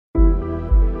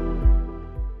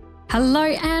Hello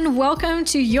and welcome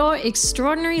to Your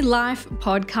Extraordinary Life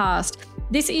podcast.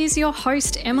 This is your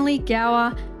host, Emily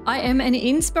Gower. I am an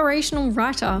inspirational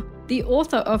writer, the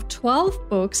author of 12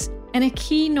 books, and a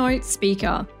keynote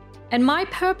speaker. And my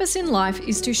purpose in life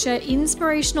is to share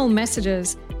inspirational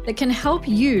messages that can help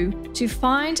you to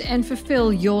find and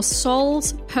fulfill your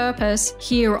soul's purpose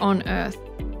here on earth.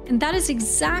 And that is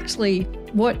exactly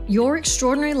what Your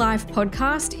Extraordinary Life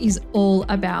podcast is all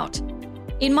about.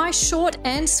 In my short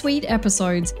and sweet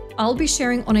episodes, I'll be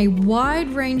sharing on a wide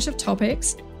range of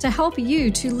topics to help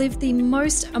you to live the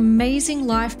most amazing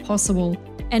life possible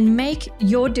and make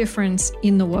your difference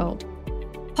in the world.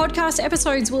 Podcast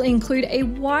episodes will include a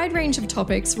wide range of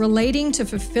topics relating to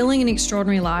fulfilling an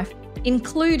extraordinary life,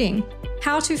 including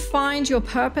how to find your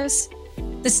purpose,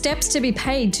 the steps to be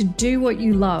paid to do what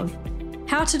you love,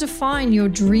 how to define your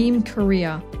dream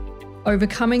career,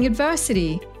 overcoming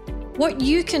adversity, what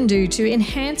you can do to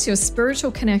enhance your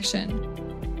spiritual connection.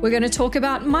 We're going to talk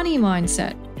about money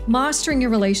mindset, mastering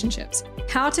your relationships,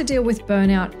 how to deal with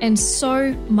burnout, and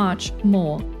so much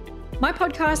more. My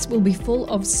podcast will be full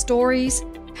of stories,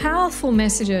 powerful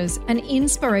messages, and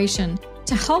inspiration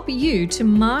to help you to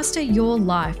master your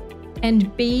life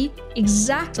and be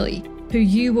exactly who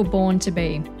you were born to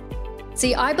be.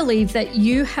 See, I believe that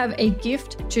you have a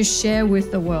gift to share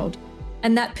with the world,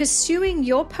 and that pursuing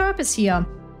your purpose here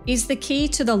is the key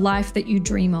to the life that you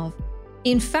dream of.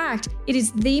 In fact, it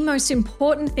is the most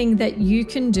important thing that you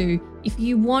can do if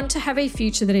you want to have a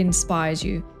future that inspires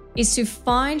you, is to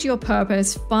find your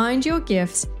purpose, find your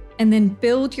gifts, and then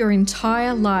build your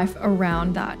entire life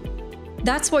around that.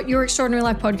 That's what Your Extraordinary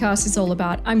Life podcast is all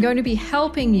about. I'm going to be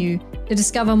helping you to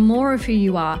discover more of who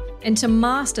you are and to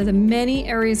master the many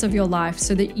areas of your life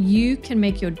so that you can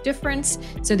make your difference,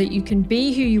 so that you can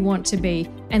be who you want to be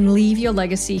and leave your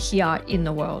legacy here in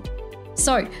the world.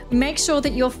 So make sure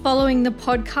that you're following the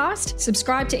podcast,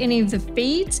 subscribe to any of the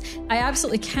feeds. I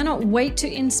absolutely cannot wait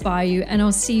to inspire you, and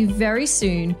I'll see you very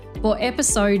soon for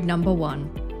episode number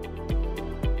 1.